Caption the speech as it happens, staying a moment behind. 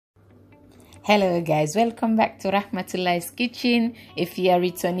Hello guys, welcome back to Rahmatullah's kitchen. If you are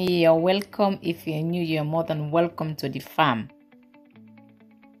returning, you're welcome. If you're new, you're more than welcome to the farm.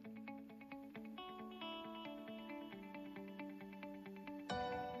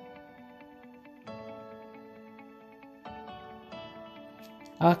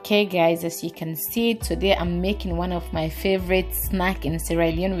 Okay guys, as you can see, today I'm making one of my favorite snack in Sierra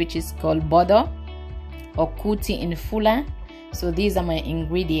Leone, which is called buhdoor or Kouti in Fula. So these are my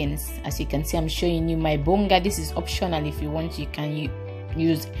ingredients. As you can see, I'm showing you my bonga. This is optional. If you want, you can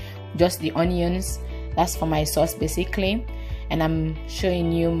use just the onions. That's for my sauce basically. And I'm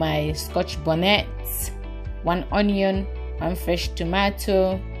showing you my scotch bonnet, 1 onion, 1 fresh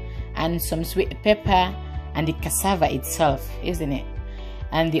tomato, and some sweet pepper, and the cassava itself, isn't it?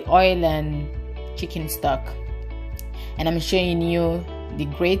 And the oil and chicken stock. And I'm showing you the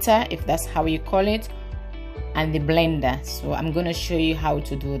grater, if that's how you call it, and the blender. So I'm going to show you how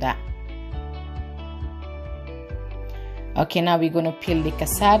to do that. Okay, now we're going to peel the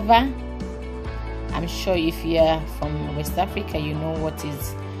cassava. I'm sure if you're from West Africa, you know what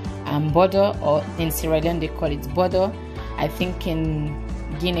is buhdoor, or in Sierra Leone they call it buhdoor. I think in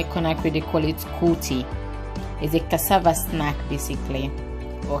Guinea Conakry they call it Kouti. It's a cassava snack basically,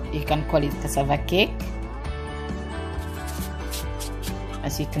 or you can call it cassava cake.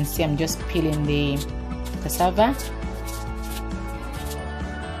 As you can see, I'm just peeling the cassava.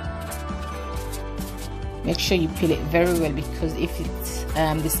 Make sure you peel it very well, because if it's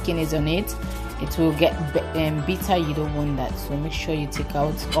the skin is on it, it will get bitter. You don't want that, so make sure you take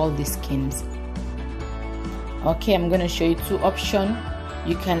out all the skins. Okay, I'm going to show you 2 options.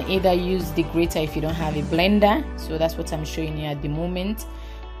 You can either use the grater if you don't have a blender, so that's what I'm showing you at the moment.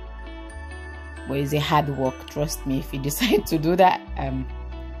 But it's a hard work, trust me. If you decide to do that,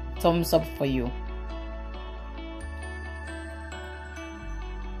 thumbs up for you.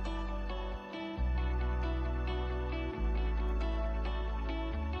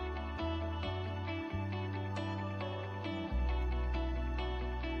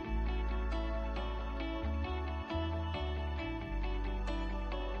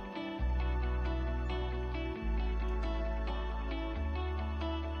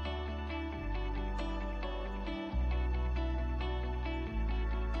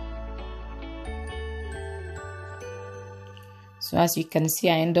 So as you can see,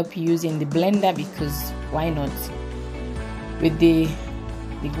 I end up using the blender because why not? With the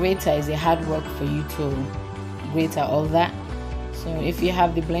grater, is a hard work for you to grate all that. So if you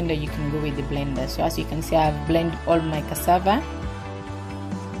have the blender, you can go with the blender. So as you can see, I've blended all my cassava.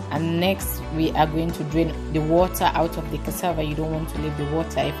 And next we are going to drain the water out of the cassava. You don't want to leave the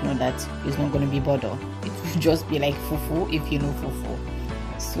water, if not that it's not going to be buhdoor. It will just be like fufu, if you know fufu.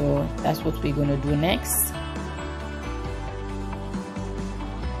 So that's what we're going to do next.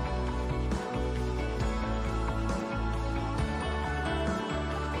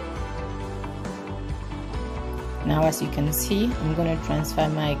 Now as you can see, I'm going to transfer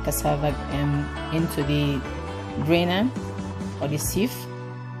my cassava into the drainer or the sieve.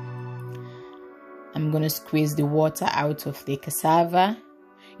 I'm going to squeeze the water out of the cassava.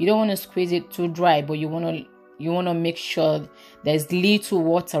 You don't want to squeeze it too dry, but you want to make sure there's little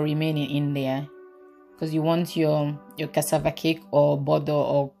water remaining in there, because you want your cassava cake or buhdoor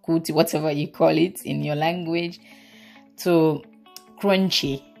or Kouti, whatever you call it in your language, to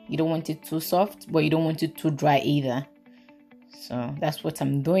crunchy. You don't want it too soft, but you don't want it too dry either. So that's what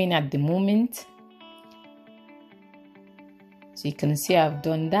I'm doing at the moment. So you can see I've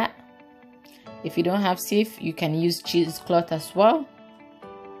done that. If you don't have sieve, you can use cheesecloth as well.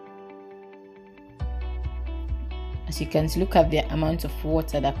 As you can see, look at the amount of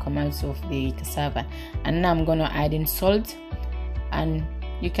water that comes out of the cassava. And now I'm going to add in salt, and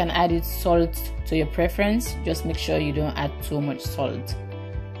you can add it salt to your preference. Just make sure you don't add too much salt.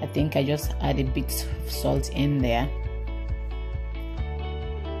 I think I just added a bit of salt in there.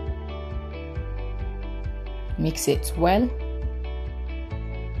 Mix it well.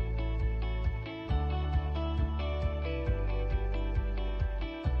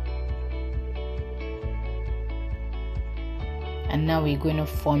 And now we're going to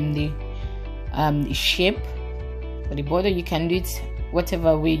form the shape for the buhdoor. You can do it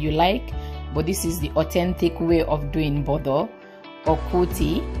whatever way you like, but this is the authentic way of doing buhdoor or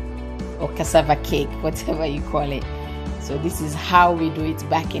Kouti or cassava cake, whatever you call it. So this is how we do it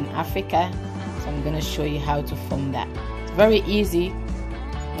back in Africa. So I'm going to show you how to form that. It's very easy,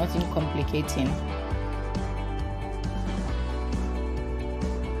 nothing complicating.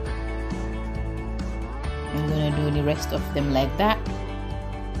 I'm going to do the rest of them like that.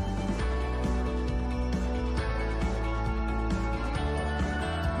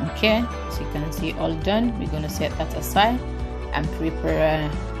 Okay, so you can see all done. We're going to set that aside and prepare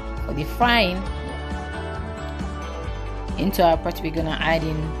for the frying. Into our pot, we're going to add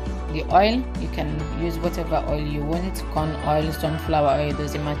in the oil. You can use whatever oil you want, corn oil, sunflower oil,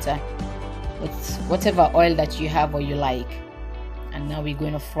 doesn't matter, but whatever oil that you have or you like. And now we're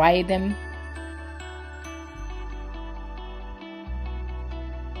going to fry them.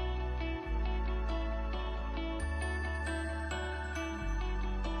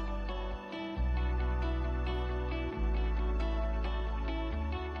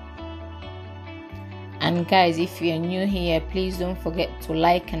 And guys, if you're new here, please don't forget to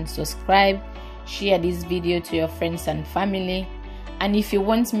like and subscribe. Share this video to your friends and family. And if you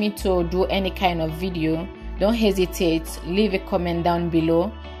want me to do any kind of video, don't hesitate, leave a comment down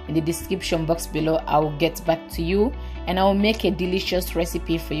below in the description box below. I will get back to you and I will make a delicious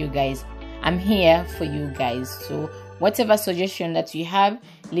recipe for you guys. I'm here for you guys, so whatever suggestion that you have,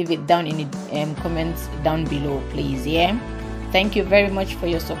 leave it down in the comments down below, please. Yeah, thank you very much for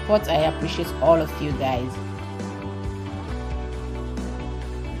your support. I appreciate all of you guys.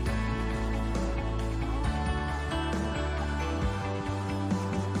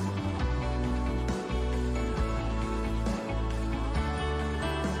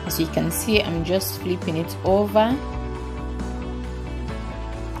 As you can see, I'm just flipping it over.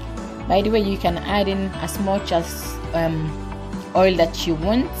 By the way, you can add in as much as oil that you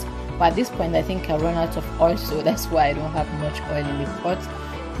want, but at this point I think I run out of oil, so that's why I don't have much oil in the pot.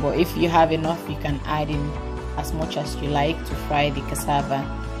 But if you have enough, you can add in as much as you like to fry the cassava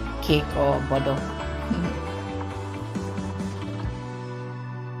cake or buhdoor.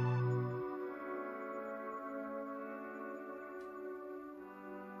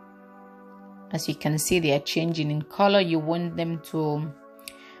 As you can see, they are changing in color. You want them to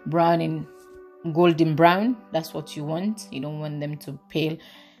brown in golden brown. That's what you want. You don't want them to pale.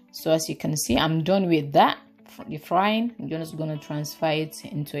 So as you can see, I'm done with that, the frying. I'm just going to transfer it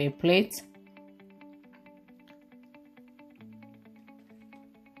into a plate.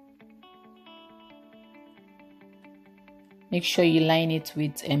 Make sure you line it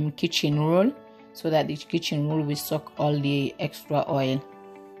with kitchen roll so that the kitchen roll will suck all the extra oil.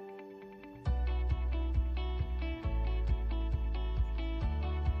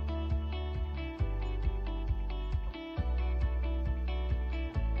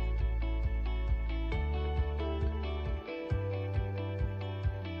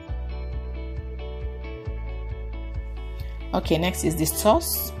 Okay, next is the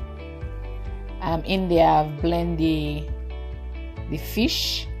sauce. In there I've blended the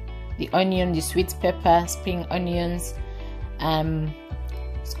fish, the onion, the sweet pepper, spring onions,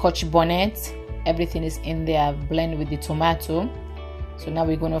 scotch bonnet. Everything is in there. I've blended with the tomato. So now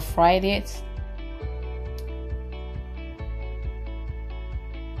we're going to fry it.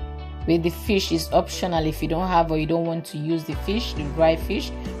 With the fish is optional if you don't have or you don't want to use the fish, the dry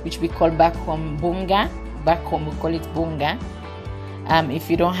fish, which we call back home bunga. Back home we call it bunga.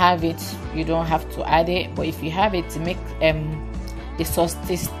 If you don't have it, you don't have to add it, but if you have it, to make the sauce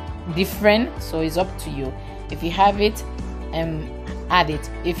taste different, so it's up to you. If you have it, add it.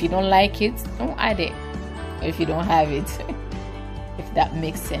 If you don't like it, don't add it. Or if you don't have it, if that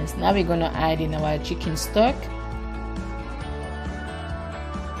makes sense. Now we're going to add in our chicken stock.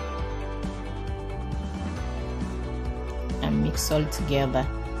 And mix all together.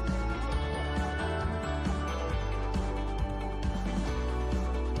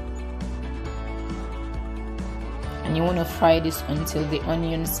 And you want to fry this until the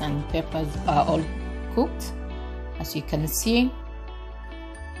onions and peppers are all cooked. As you can see,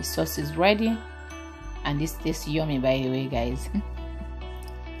 the sauce is ready, and this tastes yummy, by the way, guys.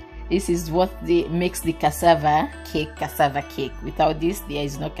 This is what makes the cassava cake. Without this, there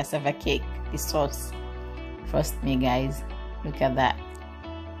is no cassava cake. The sauce, trust me, guys. Look at that,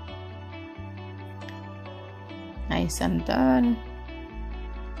 nice and done,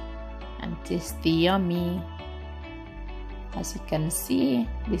 and tasty, yummy. As you can see,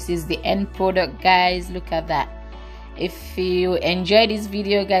 this is the end product, guys. Look at that. If you enjoyed this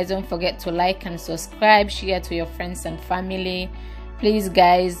video, guys, don't forget to like and subscribe, share to your friends and family. Please,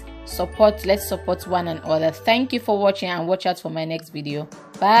 guys, let's support one another. Thank you for watching, and watch out for my next video.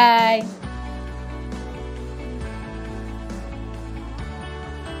 Bye.